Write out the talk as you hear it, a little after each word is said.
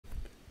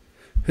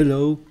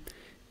Hello,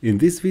 in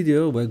this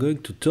video we're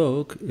going to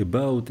talk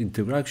about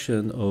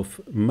interaction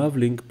of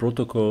MAVLink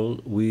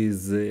protocol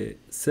with the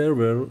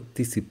server,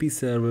 TCP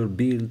server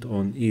built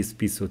on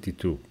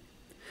ESP32.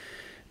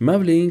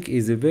 MAVLink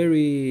is a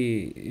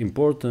very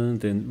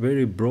important and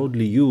very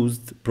broadly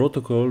used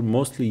protocol,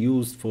 mostly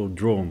used for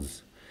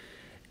drones.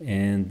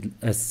 And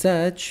as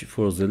such,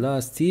 for the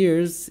last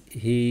years,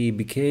 he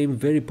became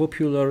very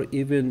popular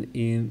even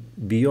in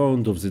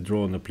beyond of the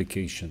drone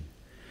application.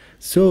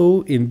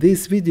 So in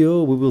this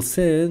video we will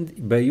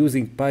send, by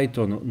using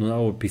Python on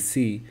our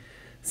PC,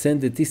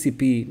 send a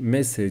TCP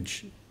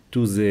message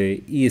to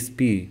the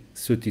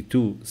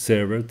ESP32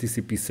 server,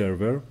 TCP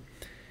server,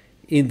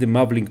 in the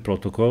MAVLink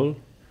protocol.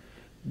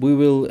 We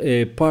will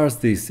parse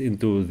this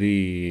into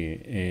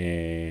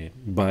the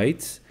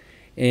bytes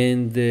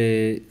and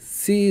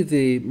see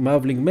the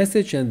MAVLink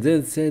message and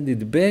then send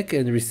it back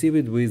and receive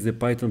it with the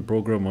Python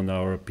program on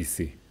our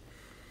PC.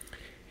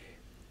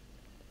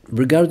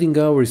 Regarding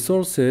our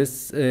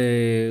resources,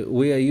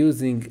 we are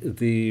using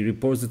the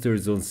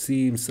repositories on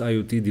SIEM's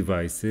IoT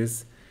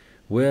devices,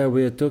 where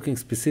we are talking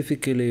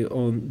specifically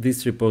on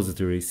this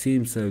repository,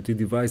 SIEM's IoT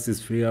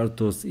devices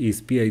FreeRTOS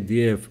ESP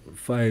IDF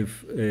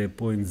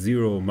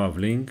 5.0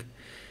 MAVLink.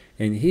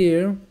 And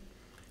here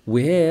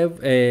we have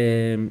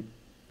a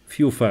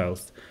few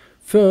files.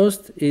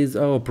 First is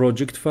our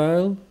project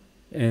file.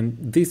 And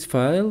this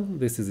file,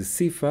 this is a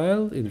C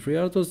file in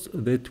FreeRTOS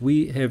that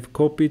we have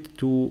copied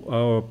to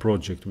our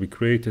project. We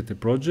created a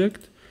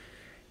project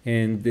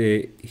and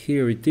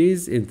here it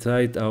is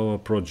inside our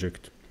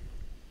project.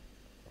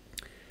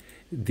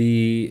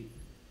 The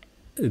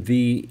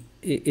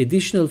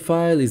additional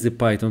file is a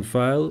Python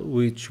file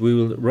which we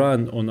will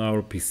run on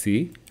our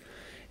PC.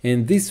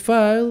 And this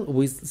file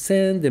will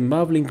send a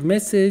MAVLink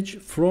message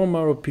from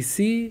our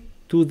PC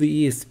to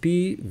the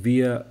ESP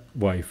via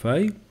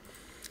Wi-Fi.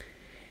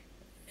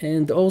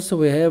 And also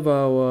we have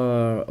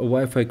our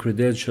Wi-Fi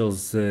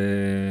credentials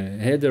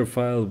header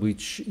file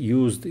which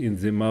used in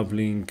the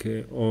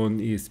MAVLink on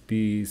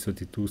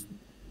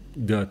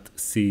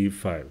ESP32.c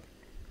file.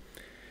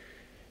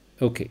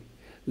 Okay,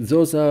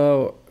 those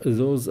are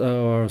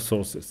our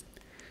sources.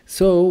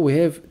 So we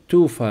have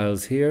two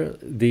files here.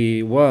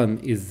 The one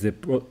is the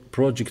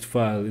project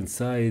file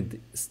inside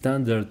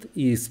standard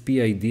ESP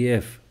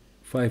IDF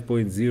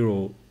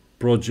 5.0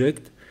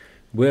 project,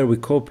 where we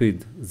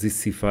copied the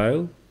C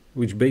file,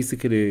 which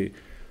basically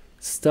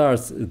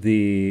starts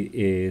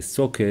the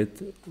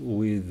socket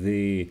with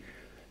the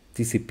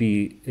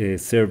TCP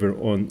server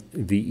on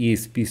the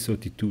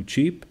ESP32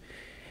 chip.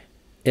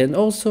 And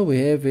also we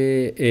have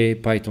a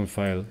Python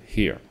file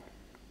here.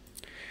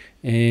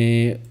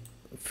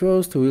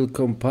 First we will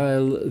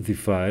compile the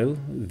file.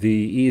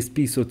 The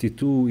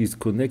ESP32 is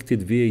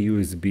connected via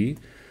USB,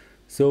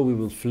 so we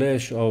will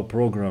flash our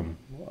program,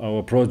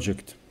 our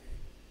project,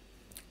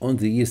 on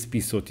the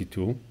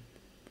ESP32.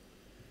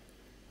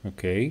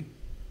 Okay,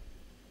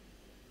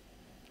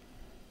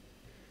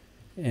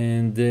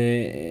 and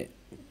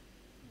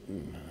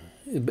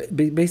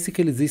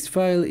basically this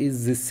file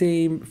is the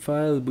same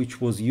file which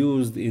was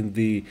used in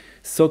the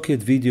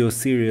socket video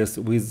series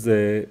with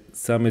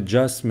some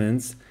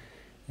adjustments,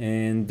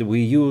 and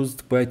we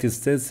used quite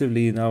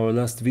extensively in our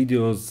last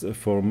videos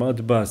for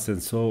Modbus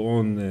and so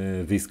on,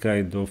 this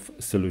kind of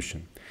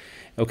solution.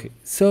 Okay,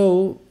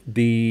 so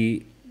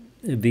the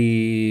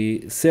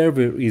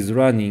server is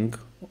running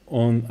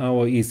on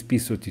our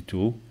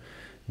ESP32.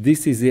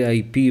 This is the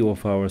IP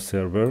of our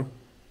server,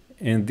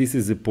 and this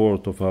is the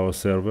port of our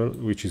server,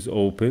 which is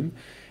open,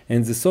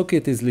 and the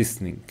socket is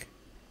listening.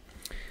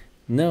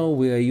 Now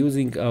we are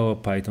using our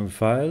Python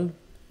file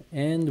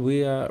and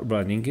we are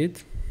running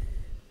it.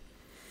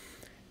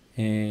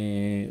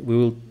 We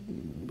will,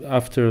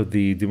 after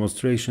the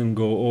demonstration,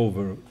 go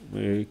over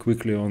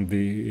quickly on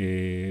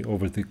the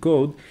over the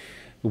code.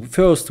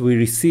 First we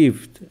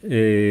received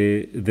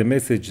the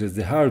message as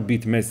the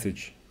heartbeat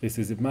message. This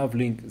is a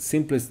MAVLink,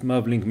 simplest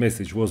MAVLink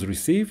message was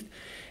received,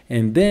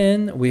 and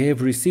then we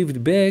have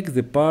received back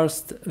the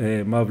parsed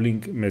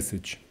MAVLink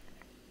message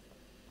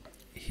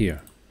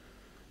here.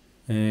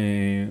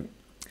 Inside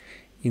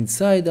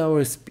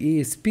our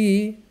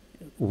ESP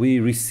we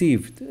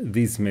received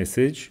this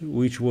message,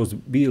 which was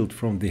built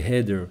from the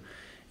header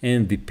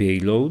and the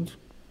payload,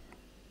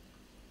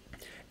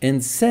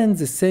 and sent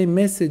the same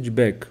message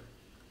back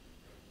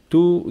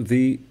to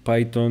the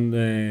Python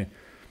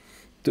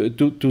to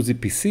the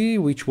PC,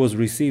 which was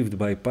received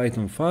by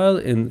Python file,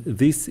 and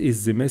this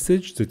is the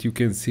message that you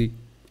can see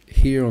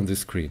here on the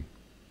screen.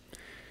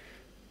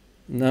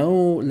 Now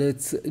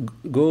let's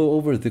go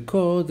over the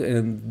code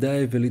and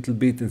dive a little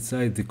bit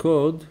inside the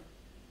code.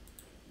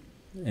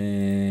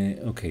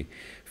 Okay,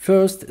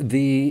 first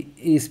the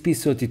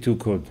ESP32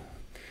 code.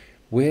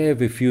 We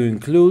have a few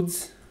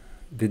includes,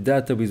 the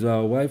data with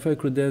our Wi-Fi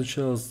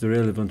credentials, the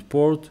relevant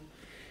port,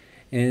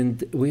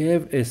 and we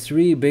have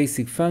three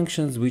basic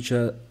functions which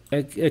are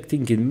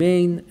acting in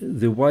main: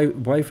 the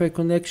Wi-Fi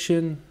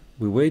connection.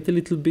 We wait a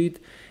little bit,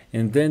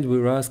 and then we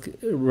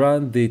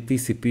run the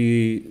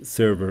TCP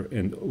server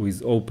and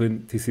with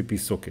open TCP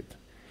socket.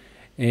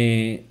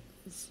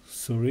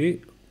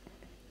 sorry.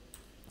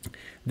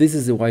 This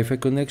is the Wi-Fi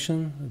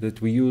connection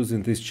that we use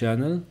in this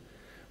channel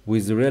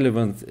with the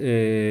relevant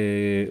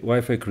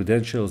Wi-Fi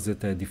credentials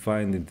that are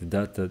defined in the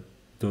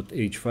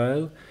data.h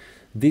file.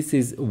 This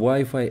is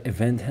Wi-Fi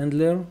event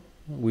handler,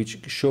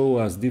 which show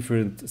us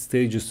different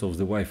stages of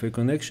the Wi-Fi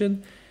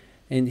connection.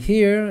 And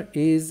here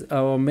is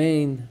our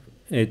main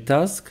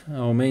task,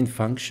 our main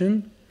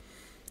function,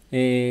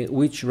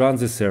 which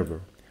runs the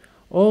server.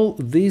 All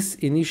this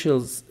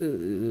initial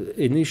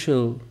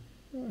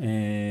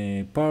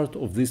part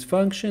of this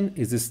function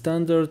is a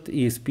standard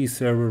ESP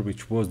server,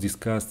 which was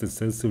discussed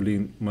extensively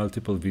in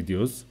multiple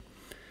videos.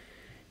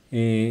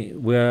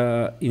 We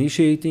are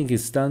initiating a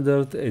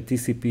standard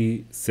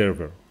TCP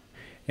server,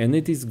 and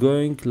it is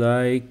going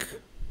like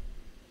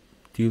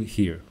till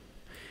here.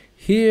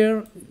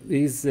 Here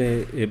is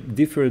a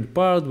different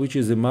part, which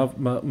is a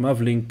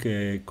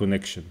MAVLink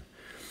connection.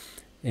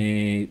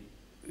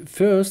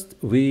 First,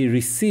 we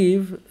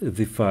receive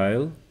the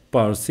file,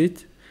 parse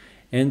it,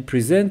 and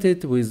present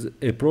it with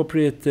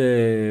appropriate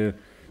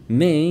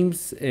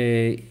names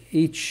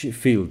each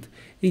field.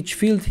 Each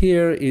field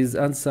here is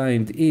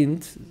unsigned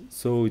int,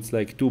 so it's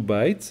like 2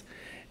 bytes,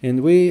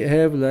 and we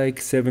have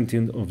like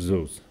 17 of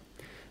those.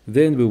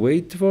 Then we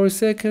wait for a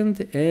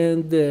second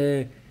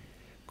and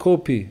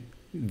copy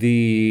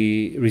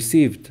the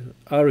received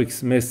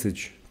RX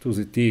message to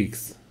the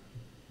TX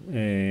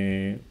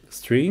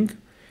string,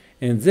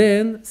 and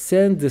then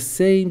send the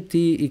same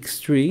TX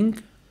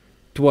string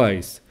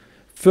twice.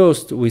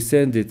 First, we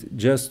send it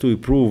just to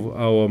approve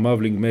our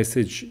MAVLink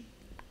message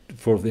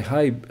for the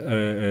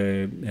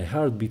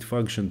heartbeat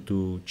function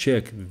to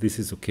check that this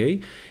is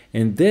okay,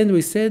 and then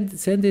we send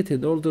it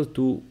in order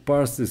to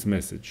parse this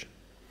message.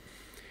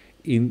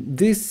 In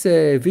this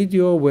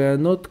video, we are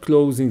not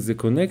closing the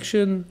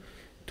connection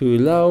to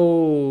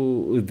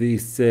allow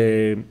this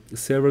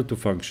server to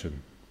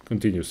function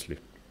continuously.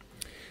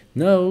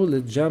 Now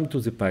let's jump to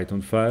the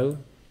Python file.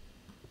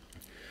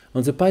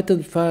 On the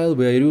Python file,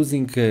 we are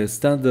using a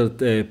standard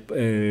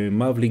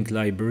MAVLink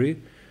library,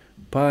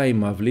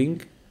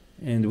 PyMavlink,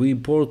 and we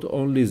import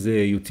only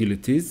the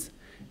utilities,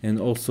 and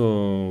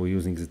also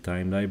using the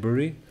time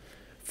library.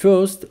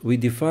 First, we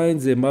define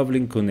the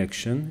MAVLink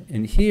connection,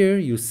 and here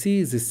you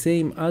see the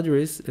same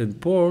address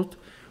and port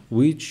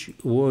which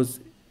was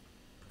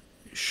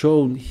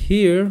shown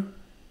here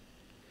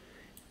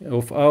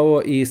of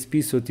our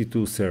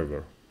ESP32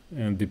 server,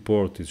 and the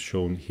port is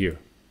shown here.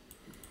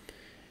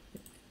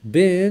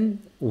 Then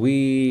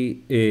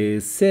we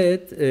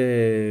set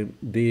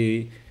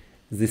the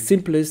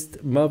simplest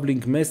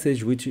MAVLink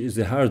message, which is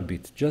a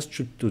heartbeat, just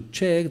to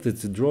check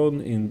that the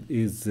drone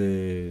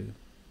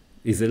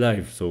is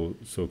alive, so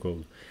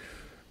called.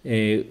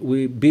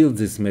 We build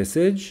this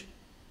message,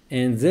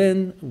 and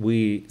then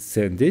we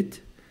send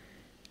it,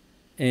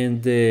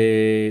 and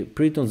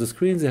print on the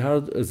screen the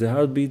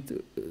heartbeat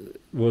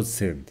was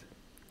sent.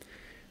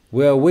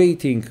 We are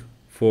waiting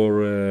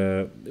for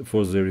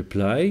the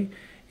reply,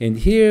 and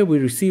here we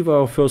receive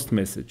our first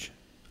message.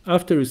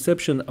 After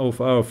reception of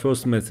our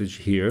first message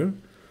here,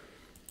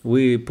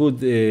 we put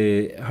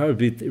the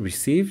heartbeat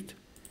received,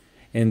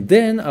 and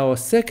then our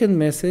second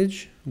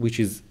message, which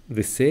is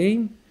the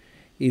same,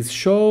 is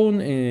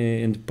shown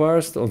and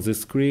parsed on the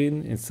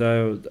screen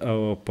inside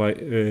our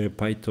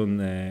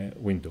Python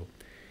window.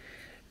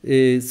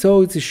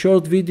 So it's a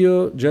short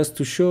video just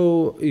to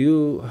show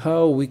you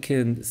how we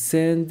can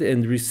send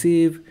and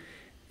receive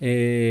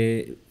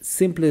a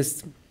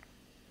simplest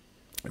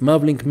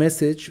MAVLink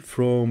message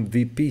from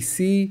the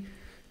PC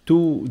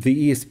to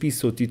the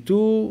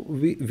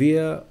ESP32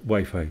 via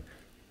Wi-Fi.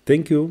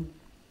 Thank you.